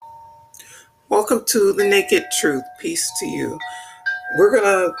Welcome to The Naked Truth. Peace to you. We're going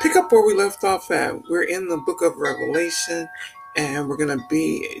to pick up where we left off at. We're in the book of Revelation, and we're going to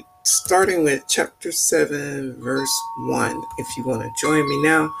be starting with chapter 7, verse 1. If you want to join me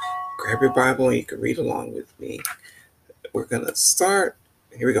now, grab your Bible and you can read along with me. We're going to start.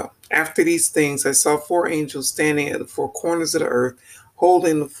 Here we go. After these things, I saw four angels standing at the four corners of the earth,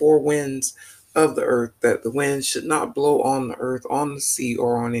 holding the four winds of the earth, that the wind should not blow on the earth, on the sea,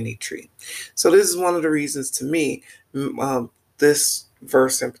 or on any tree. So this is one of the reasons to me, this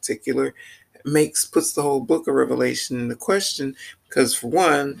verse in particular puts the whole book of Revelation into question, because for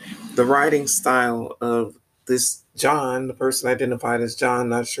one, the writing style of this John, the person identified as John,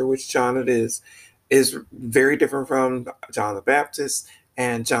 not sure which John it is very different from John the Baptist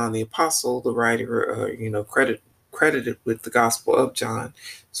and John the Apostle, the writer, credited with the Gospel of John.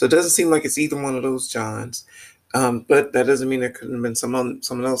 So it doesn't seem like it's either one of those Johns. But that doesn't mean there couldn't have been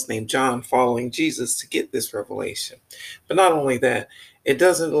someone else named John following Jesus to get this revelation. But not only that, it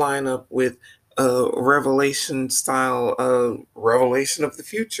doesn't line up with a revelation style revelation of the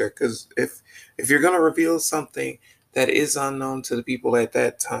future. Because if you're going to reveal something that is unknown to the people at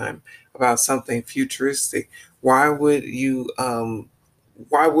that time about something futuristic, why would the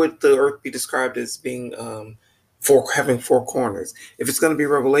earth be described as being having four corners? If it's going to be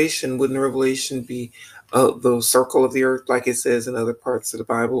revelation, wouldn't the revelation be the circle of the earth, like it says in other parts of the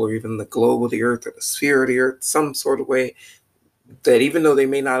Bible, or even the globe of the earth, or the sphere of the earth, some sort of way that, even though they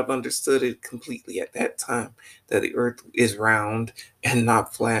may not have understood it completely at that time, that the earth is round and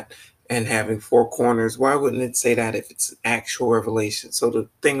not flat and having four corners, why wouldn't it say that if it's an actual revelation? So the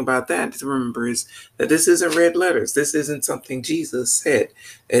thing about that to remember is that this isn't red letters. This isn't something Jesus said.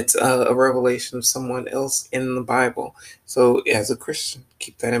 It's a revelation of someone else in the Bible. So as a Christian,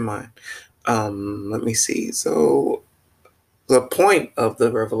 keep that in mind. Let me see. So the point of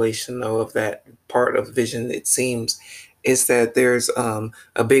the revelation, though, of that part of the vision, it seems, is that there's a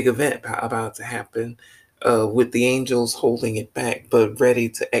big event about to happen, with the angels holding it back, but ready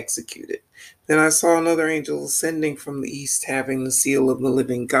to execute it. Then I saw another angel ascending from the east, having the seal of the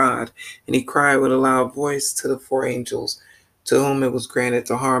living God, and he cried with a loud voice to the four angels, to whom it was granted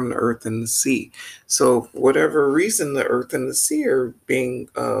to harm the earth and the sea. So, for whatever reason, the earth and the sea are being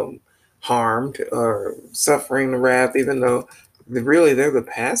harmed or suffering the wrath, even though they're the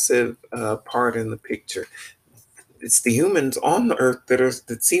passive part in the picture. It's the humans on the earth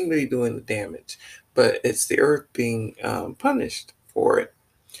that seem to be doing the damage, but it's the earth being punished for it.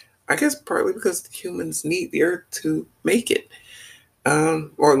 I guess partly because the humans need the earth to make it,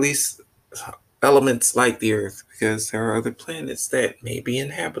 or at least elements like the earth, because there are other planets that may be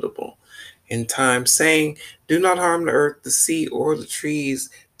inhabitable. In time, saying, "Do not harm the earth, the sea, or the trees,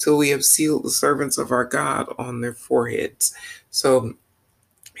 till we have sealed the servants of our God on their foreheads." So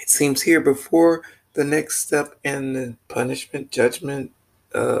it seems here, before the next step in the punishment, judgment,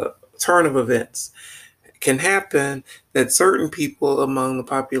 turn of events can happen, that certain people among the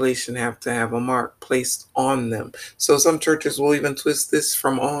population have to have a mark placed on them. So some churches will even twist this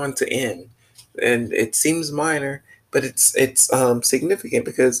from on to in, and it seems minor, but it's significant,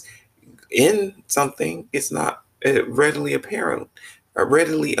 because in something is not readily apparent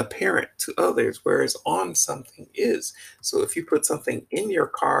to others, whereas on something is. So if you put something in your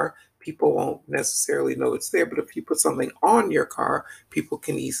car, people won't necessarily know it's there, but if you put something on your car, people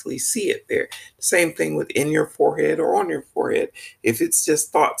can easily see it there. Same thing with in your forehead or on your forehead. If it's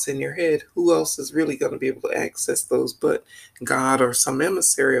just thoughts in your head, who else is really going to be able to access those but God or some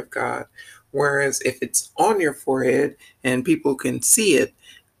emissary of God? Whereas if it's on your forehead and people can see it,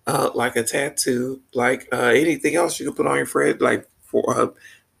 like a tattoo, like anything else you can put on your forehead, like for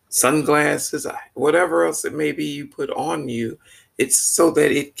sunglasses, whatever else it may be you put on you, it's so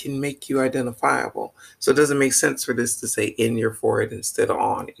that it can make you identifiable. So it doesn't make sense for this to say in your forehead instead of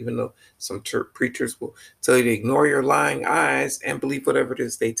on, even though some preachers will tell you to ignore your lying eyes and believe whatever it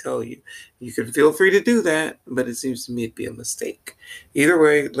is they tell you. You can feel free to do that, but it seems to me to be a mistake. Either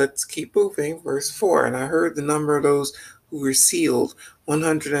way, let's keep moving. Verse 4, and I heard the number of those who were sealed,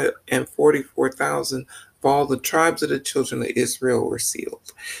 144,000 of all the tribes of the children of Israel were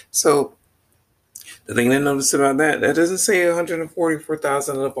sealed. So the thing to notice about that doesn't say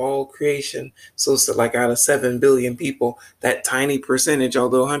 144,000 of all creation. So it's like out of 7 billion people, that tiny percentage,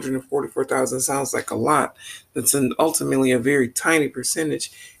 although 144,000 sounds like a lot, that's ultimately a very tiny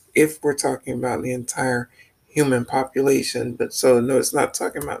percentage if we're talking about the entire human population. But so no, it's not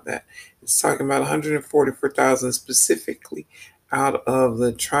talking about that. It's talking about 144,000 specifically out of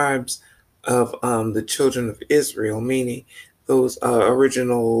the tribes of the children of Israel, meaning those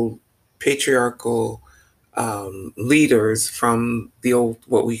original patriarchal leaders from the old,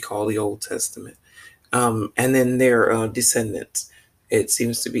 what we call the Old Testament, and then their descendants. It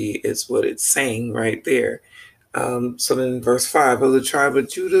seems to be is what it's saying right there. So then, verse 5, of the tribe of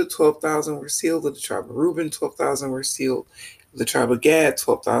Judah, 12,000 were sealed. Of the tribe of Reuben, 12,000 were sealed. Of the tribe of Gad,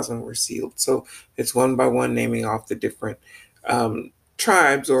 12,000 were sealed. So it's one by one naming off the different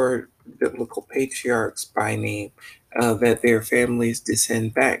tribes or biblical patriarchs by name that their families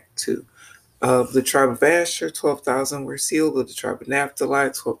descend back to. Of the tribe of Asher, 12,000 were sealed. Of the tribe of Naphtali,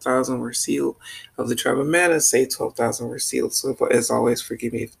 12,000 were sealed. Of the tribe of Manasseh, 12,000 were sealed. So, as always,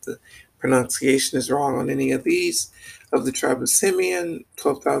 forgive me if the pronunciation is wrong on any of these. Of the tribe of Simeon,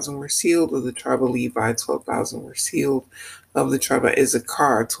 12,000 were sealed. Of the tribe of Levi, 12,000 were sealed. Of the tribe of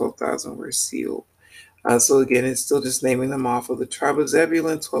Issachar, 12,000 were sealed. So again, it's still just naming them off. Of the tribe of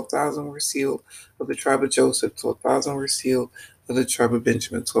Zebulun, 12,000 were sealed. Of the tribe of Joseph, 12,000 were sealed. Of the tribe of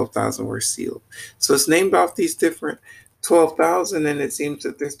Benjamin, 12,000 were sealed. So it's named off these different 12,000, and it seems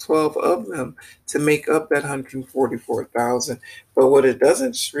that there's 12 of them to make up that 144,000. But what it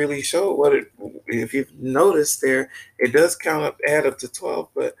doesn't really show, if you've noticed there, it does add up to 12,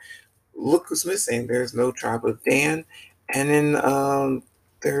 but look who's missing. There's no tribe of Dan. And then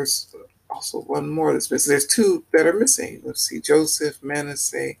there's also one more that's missing. There's two that are missing. Let's see, Joseph,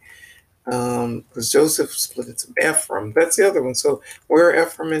 Manasseh, because Joseph split into Ephraim. That's the other one. So where are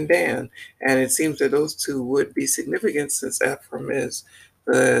Ephraim and Dan? And it seems that those two would be significant since Ephraim is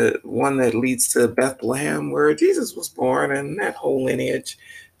the one that leads to Bethlehem, where Jesus was born, and that whole lineage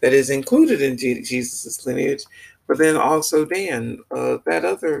that is included in Jesus' lineage. But then also Dan, that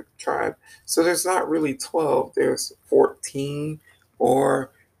other tribe. So there's not really 12, there's 14,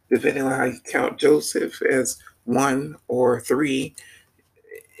 or depending on how you count Joseph as one or three,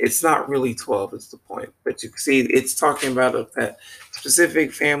 it's not really 12 is the point, but you can see it's talking about that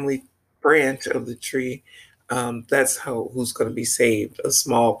specific family branch of the tree. That's who's going to be saved, a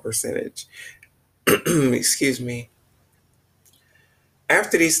small percentage. Excuse me.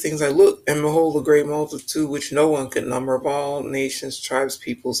 After these things I looked, and behold, a great multitude which no one could number, of all nations, tribes,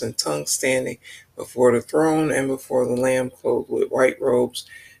 peoples, and tongues, standing before the throne and before the Lamb, clothed with white robes,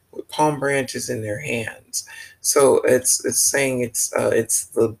 with palm branches in their hands. So it's saying it's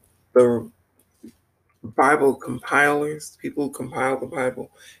the Bible compilers, people who compile the Bible,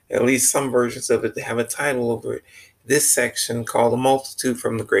 at least some versions of it, they have a title over it. This section called "The Multitude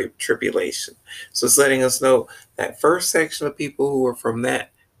from the Great Tribulation." So it's letting us know that first section of people who are from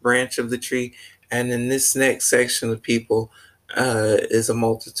that branch of the tree, and then this next section of people is a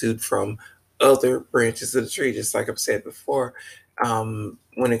multitude from other branches of the tree. Just like I've said before,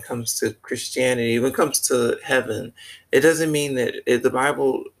 when it comes to Christianity, when it comes to heaven, it doesn't mean that the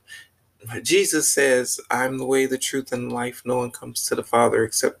Bible. Jesus says, I'm the way, the truth, and the life. No one comes to the Father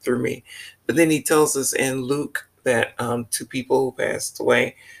except through me. But then he tells us in Luke that two people who passed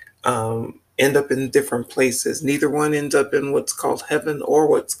away end up in different places. Neither one ends up in what's called heaven or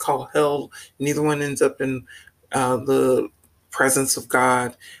what's called hell. Neither one ends up in the presence of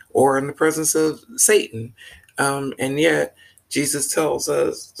God or in the presence of Satan. And yet, Jesus tells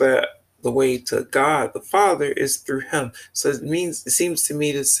us that the way to God, the Father, is through him. So it seems to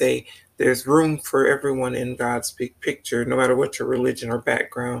me to say there's room for everyone in God's big picture, no matter what your religion or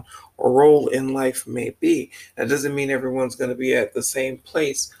background or role in life may be. That doesn't mean everyone's going to be at the same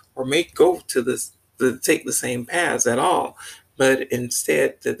place or take the same paths at all, but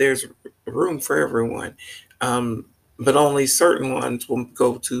instead that there's room for everyone. But only certain ones will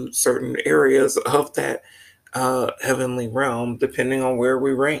go to certain areas of that heavenly realm, depending on where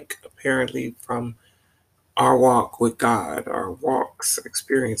we rank, apparently, from our walk with God, our walks,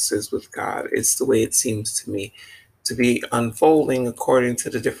 experiences with God. It's the way it seems to me to be unfolding according to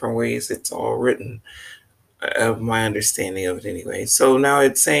the different ways it's all written, of my understanding of it anyway. So now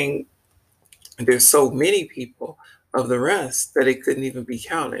it's saying there's so many people of the rest that it couldn't even be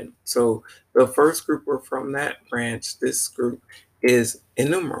counted. So the first group were from that branch. This group is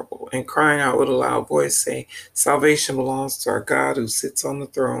innumerable and crying out with a loud voice, saying, salvation belongs to our God who sits on the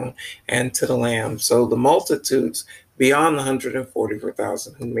throne and to the Lamb. So the multitudes beyond the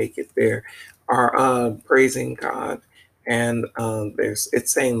 144,000 who make it there are praising God. And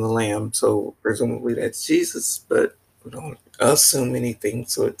it's saying the Lamb. So presumably that's Jesus, but we don't assume anything.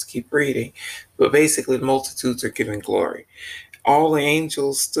 So let's keep reading. But basically, the multitudes are giving glory. All the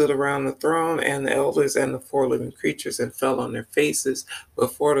angels stood around the throne, and the elders and the four living creatures, and fell on their faces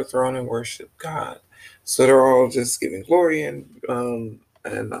before the throne and worshiped God. So they're all just giving glory and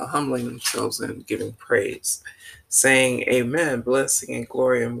humbling themselves and giving praise, saying, Amen, blessing and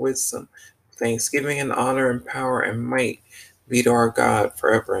glory and wisdom, thanksgiving and honor and power and might be to our God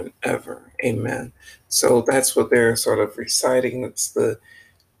forever and ever. Amen. So that's what they're sort of reciting. It's the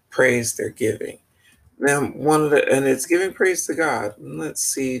praise they're giving. Now, and it's giving praise to God. Let's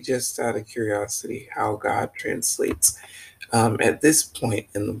see, just out of curiosity, how God translates at this point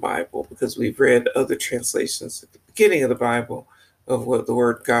in the Bible, because we've read other translations at the beginning of the Bible of what the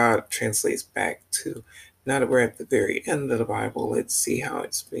word God translates back to. Now that we're at the very end of the Bible, let's see how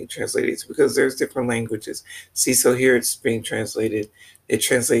it's being translated. It's because there's different languages. See, so here it's being translated. It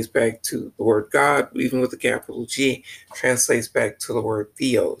translates back to the word God, even with the capital G, translates back to the word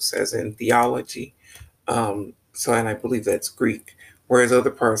theos, as in theology. And I believe that's Greek, whereas other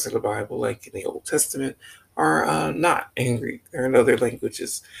parts of the Bible, like in the Old Testament, are not in Greek. They're in other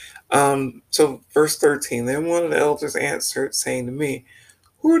languages. So, verse 13, then one of the elders answered, saying to me,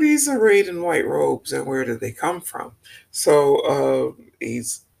 who are these arrayed in white robes, and where did they come from? So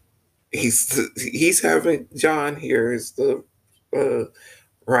he's having John here is the uh,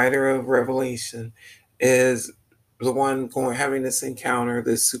 writer of Revelation, is the one going having this encounter,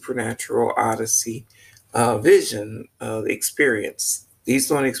 this supernatural odyssey vision, experience. He's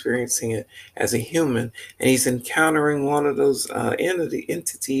the one experiencing it as a human, and he's encountering one of those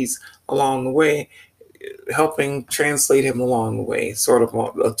entities along the way, helping translate him along the way, sort of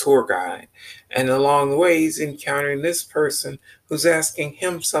a tour guide. And along the way, he's encountering this person who's asking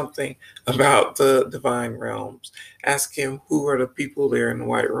him something about the divine realms, ask him who are the people there in the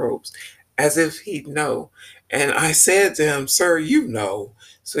white robes, as if he'd know. And I said to him, sir, you know.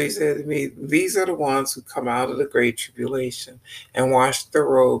 So he said to me, these are the ones who come out of the great tribulation and washed their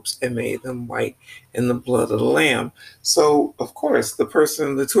robes and made them white in the blood of the Lamb. So, of course,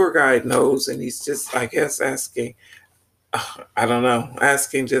 the tour guide knows, and he's just, I guess, asking, I don't know,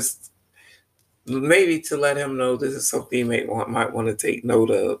 asking just maybe to let him know this is something he might want to take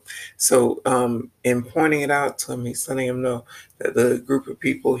note of. So, in pointing it out to him, he's letting him know that the group of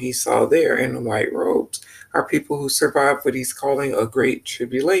people he saw there in the white robes are people who survived what he's calling a great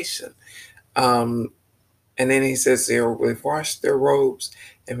tribulation. Um, and then he says they've washed their robes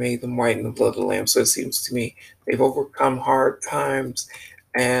and made them white in the blood of the Lamb. So it seems to me they've overcome hard times,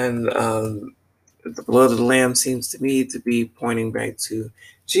 and the blood of the Lamb seems to me to be pointing back to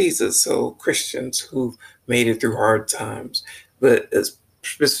Jesus. So Christians who've made it through hard times, but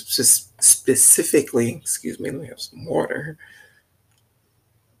specifically, excuse me, let me have some water.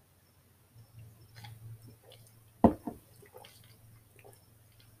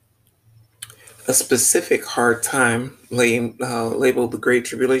 A specific hard time labeled the Great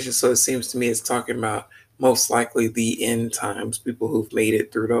Tribulation. So it seems to me it's talking about most likely the end times, people who've made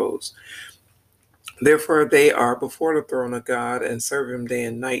it through those. Therefore, they are before the throne of God and serve him day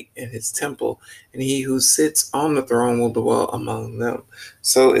and night in his temple, and he who sits on the throne will dwell among them.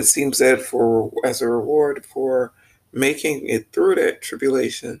 So it seems that for as a reward for making it through that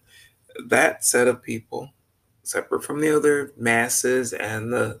tribulation, that set of people, separate from the other masses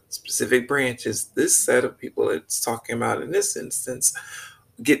and the specific branches, this set of people it's talking about in this instance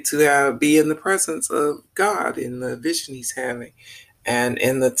get to be in the presence of God in the vision he's having and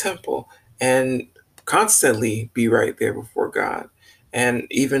in the temple, and constantly be right there before God and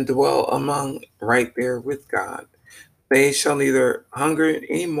even dwell among right there with God. They shall neither hunger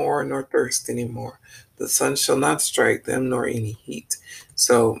any more nor thirst any more. The sun shall not strike them nor any heat.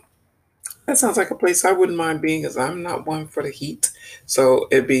 So that sounds like a place I wouldn't mind being, as I'm not one for the heat. So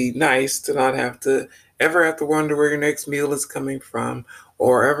it'd be nice to not ever have to wonder where your next meal is coming from,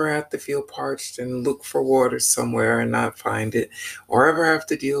 or ever have to feel parched and look for water somewhere and not find it, or ever have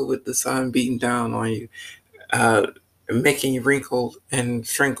to deal with the sun beating down on you, uh, making you wrinkled and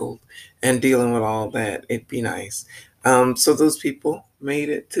shrinkled and dealing with all that. It'd be nice. So those people made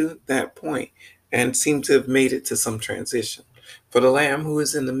it to that point and seem to have made it to some transition. For the Lamb who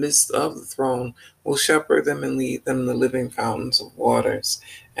is in the midst of the throne will shepherd them and lead them to living fountains of waters,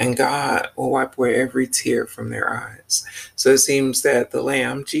 and God will wipe away every tear from their eyes. So it seems that the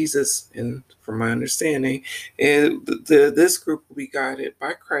Lamb, Jesus, and from my understanding, this group will be guided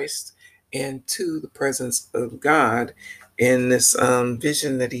by Christ into the presence of God in this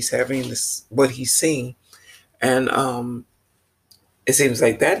vision that he's having, this what he's seeing, and it seems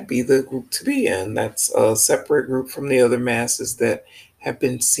like that'd be the group to be in. That's a separate group from the other masses that have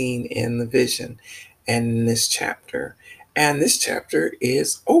been seen in the vision and in this chapter. And this chapter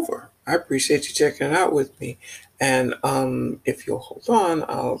is over. I appreciate you checking it out with me. And if you'll hold on,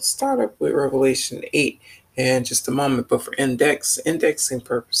 I'll start up with Revelation 8 in just a moment. But for indexing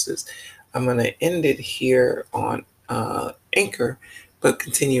purposes, I'm going to end it here on Anchor, but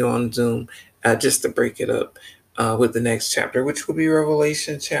continue on Zoom just to break it up. with the next chapter, which will be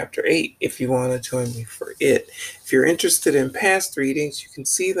Revelation chapter 8, if you want to join me for it. If you're interested in past readings, you can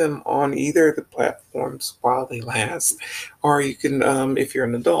see them on either of the platforms while they last, or you can, if you're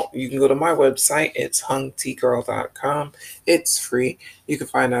an adult, you can go to my website. It's hungtgirl.com. It's free. You can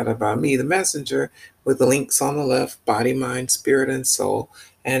find out about me, the messenger, with the links on the left, body, mind, spirit, and soul,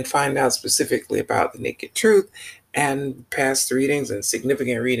 and find out specifically about the naked truth and past readings and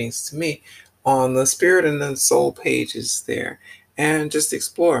significant readings to me on the spirit and the soul pages there, and just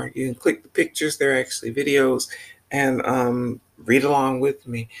explore. You can click the pictures, they're actually videos, and read along with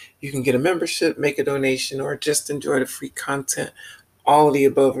me. You can get a membership, make a donation, or just enjoy the free content. All of the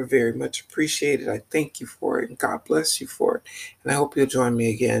above are very much appreciated. I thank you for it, and God bless you for it. And I hope you'll join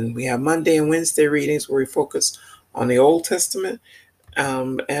me again. We have Monday and Wednesday readings where we focus on the Old Testament,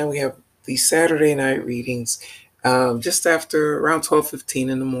 and we have the Saturday night readings just after around 12:15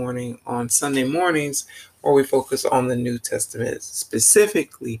 in the morning on Sunday mornings, where we focus on the New Testament,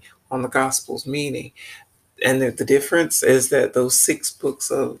 specifically on the Gospels meaning. And the difference is that those 6 books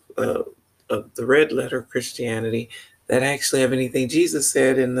of the red letter Christianity that actually have anything Jesus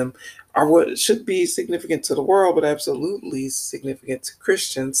said in them are what should be significant to the world, but absolutely significant to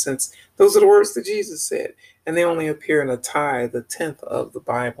Christians, since those are the words that Jesus said, and they only appear in a tithe, the 10th of the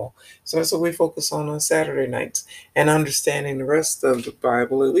Bible. So that's what we focus on Saturday nights, and understanding the rest of the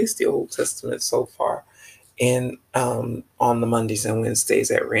Bible, at least the Old Testament so far, and on the Mondays and Wednesdays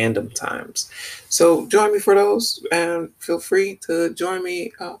at random times. So join me for those, and feel free to join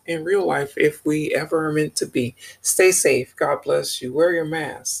me in real life if we ever are meant to be. Stay safe. God bless you. Wear your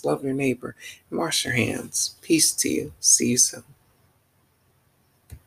mask. Love your neighbor. And wash your hands. Peace to you. See you soon.